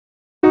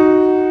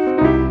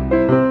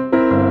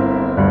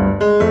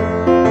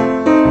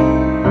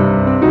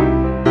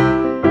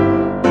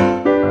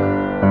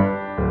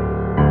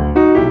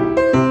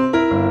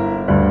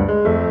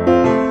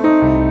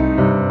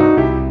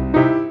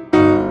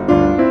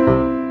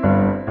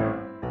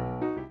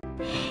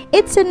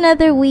It's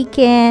another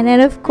weekend,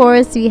 and of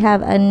course we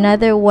have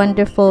another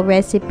wonderful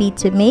recipe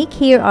to make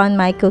here on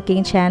my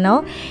cooking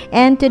channel.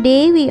 And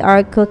today we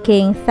are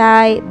cooking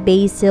Thai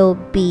Basil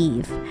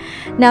Beef.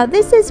 Now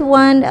this is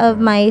one of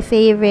my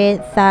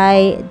favorite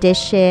Thai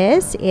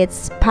dishes.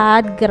 It's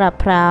Prad Gra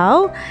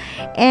Prow,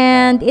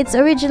 and it's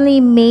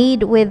originally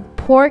made with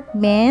pork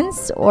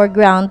mince or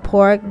ground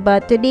pork,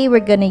 but today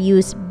we're gonna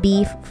use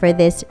beef for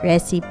this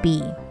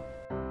recipe.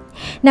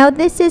 Now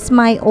this is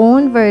my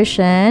own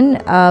version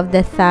of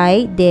the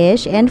Thai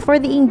dish, and for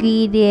the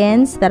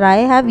ingredients that I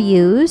have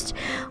used,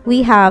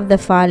 we have the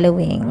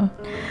following.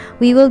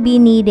 We will be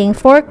needing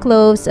 4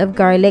 cloves of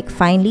garlic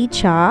finely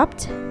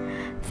chopped,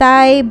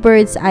 Thai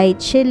bird's eye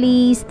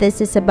chilies, this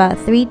is about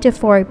 3 to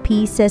 4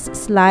 pieces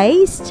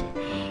sliced,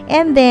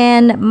 and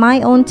then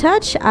my own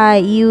touch, I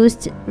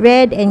used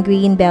red and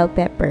green bell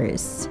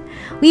peppers.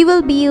 We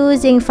will be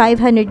using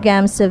 500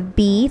 grams of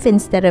beef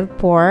instead of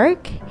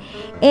pork,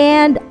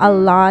 and a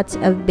lot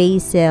of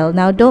basil.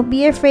 Now don't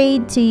be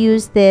afraid to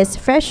use this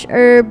fresh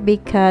herb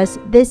because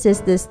this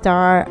is the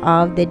star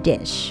of the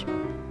dish.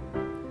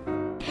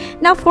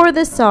 Now for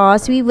the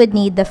sauce, we would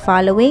need the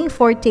following: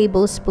 4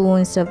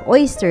 tablespoons of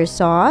oyster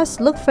sauce.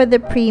 Look for the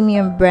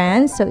premium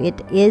brand so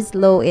it is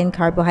low in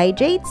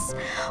carbohydrates.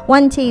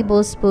 1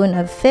 tablespoon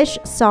of fish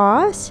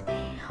sauce,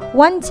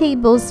 1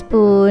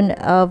 tablespoon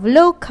of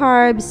low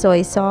carb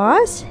soy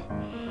sauce,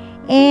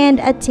 and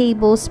a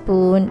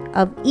tablespoon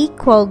of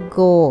equal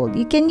gold.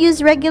 You can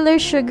use regular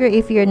sugar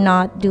if you're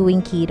not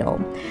doing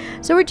keto.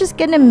 So we're just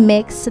gonna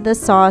mix the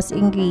sauce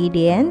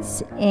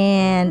ingredients,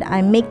 and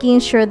I'm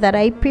making sure that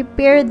I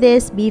prepare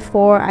this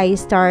before I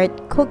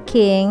start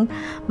cooking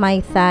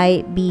my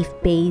Thai beef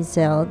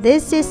basil.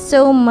 This is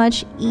so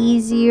much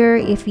easier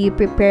if you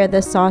prepare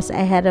the sauce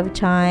ahead of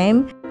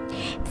time.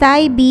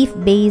 Thai beef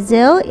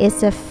basil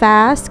is a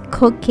fast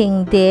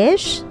cooking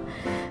dish,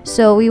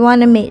 so we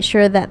want to make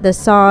sure that the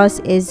sauce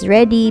is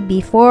ready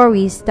before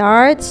we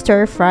start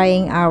stir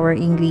frying our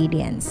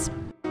ingredients.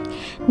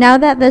 Now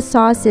that the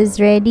sauce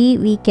is ready,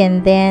 we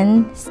can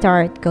then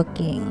start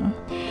cooking.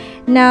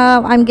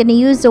 Now I'm going to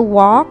use a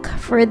wok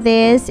for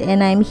this,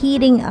 and I'm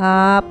heating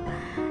up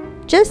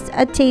just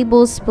a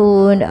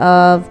tablespoon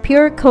of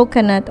pure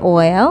coconut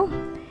oil,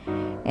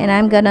 and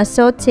I'm going to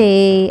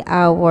saute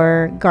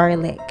our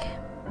garlic.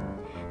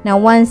 Now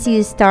once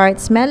you start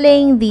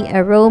smelling the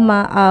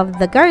aroma of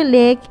the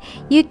garlic,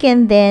 you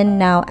can then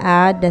now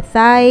add the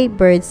Thai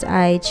bird's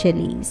eye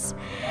chilies.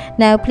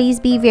 Now please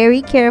be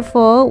very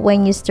careful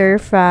when you stir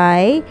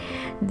fry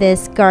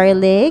this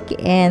garlic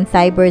and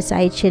Thai bird's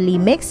eye chili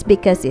mix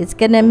because it's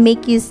gonna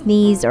make you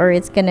sneeze or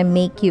it's gonna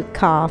make you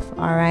cough,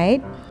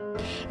 alright?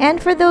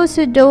 And for those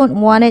who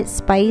don't want it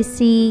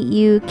spicy,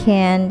 you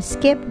can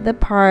skip the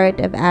part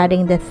of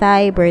adding the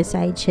Thai bird's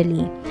eye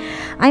chili.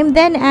 I'm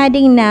then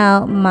adding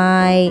now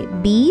my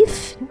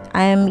beef.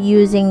 I'm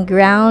using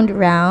ground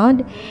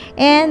round,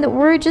 and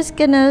we're just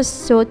gonna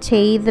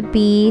saute the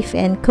beef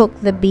and cook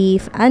the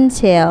beef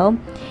until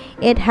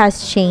it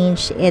has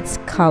changed its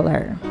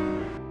color.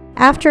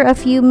 After a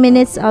few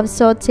minutes of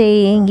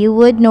sauteing, you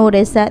would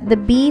notice that the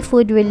beef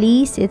would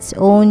release its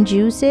own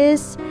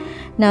juices.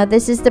 Now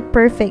this is the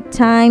perfect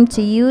time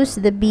to use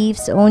the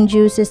beef's own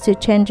juices to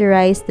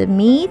tenderize the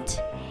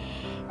meat,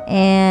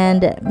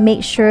 and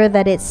make sure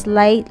that it's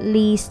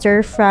slightly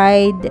stir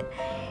fried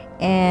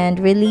and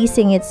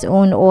releasing its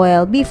own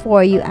oil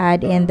before you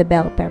add in the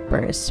bell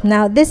peppers.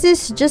 Now this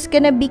is just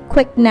gonna be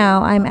quick.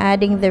 Now I'm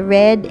adding the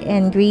red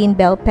and green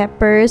bell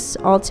peppers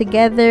all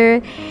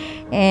together,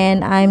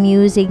 and I'm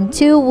using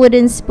 2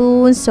 wooden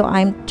spoons, so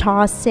I'm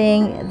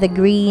tossing the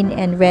green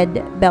and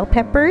red bell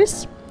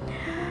peppers.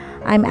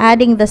 I'm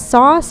adding the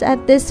sauce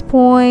at this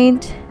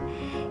point.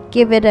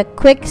 Give it a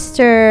quick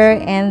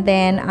stir, and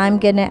then I'm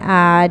gonna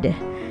add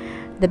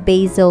the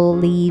basil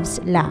leaves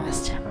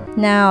last.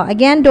 Now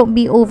again, don't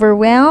be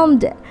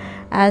overwhelmed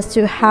as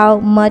to how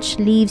much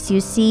leaves you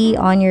see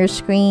on your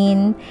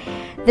screen.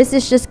 This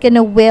is just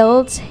gonna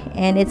wilt,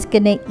 and it's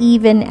gonna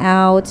even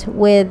out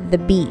with the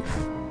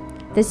beef.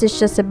 This is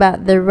just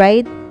about the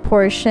right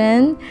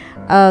portion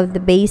of the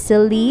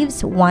basil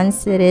leaves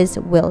once it is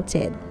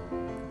wilted.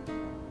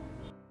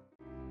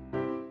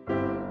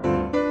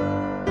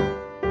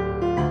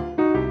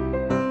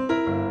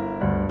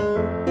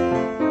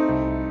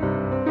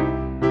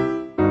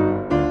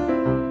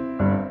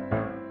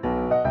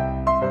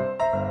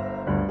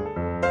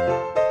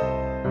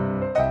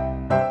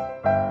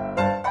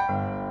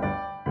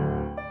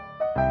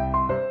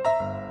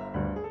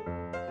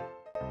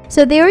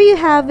 So there you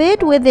have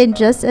it. Within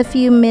just a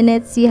few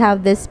minutes, you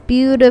have this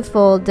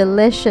beautiful,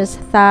 delicious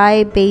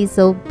Thai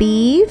basil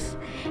beef,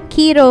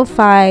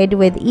 keto-fied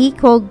with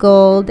equal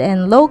gold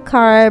and low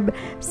carb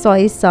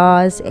soy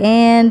sauce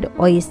and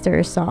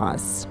oyster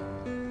sauce.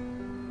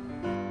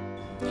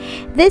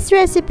 This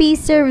recipe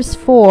serves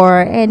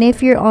 4, and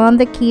if you're on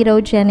the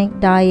ketogenic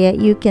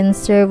diet, you can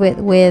serve it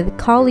with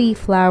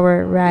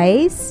cauliflower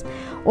rice,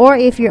 or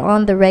if you're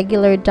on the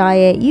regular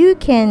diet, you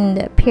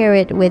can pair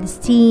it with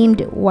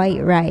steamed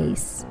white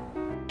rice.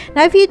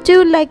 Now, if you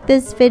do like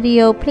this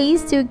video,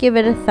 please do give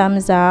it a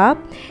thumbs up.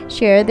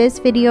 Share this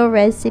video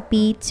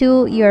recipe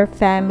to your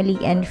family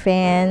and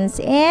friends.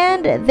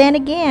 And then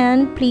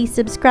again, please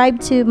subscribe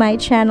to my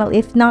channel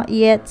if not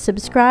yet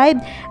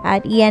subscribed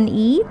at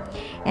ENE.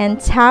 And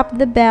tap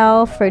the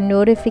bell for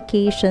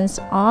notifications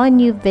on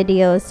new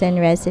videos and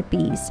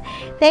recipes.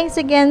 Thanks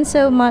again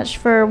so much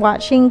for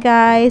watching,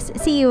 guys.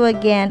 See you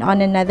again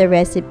on another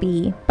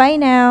recipe. Bye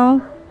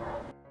now.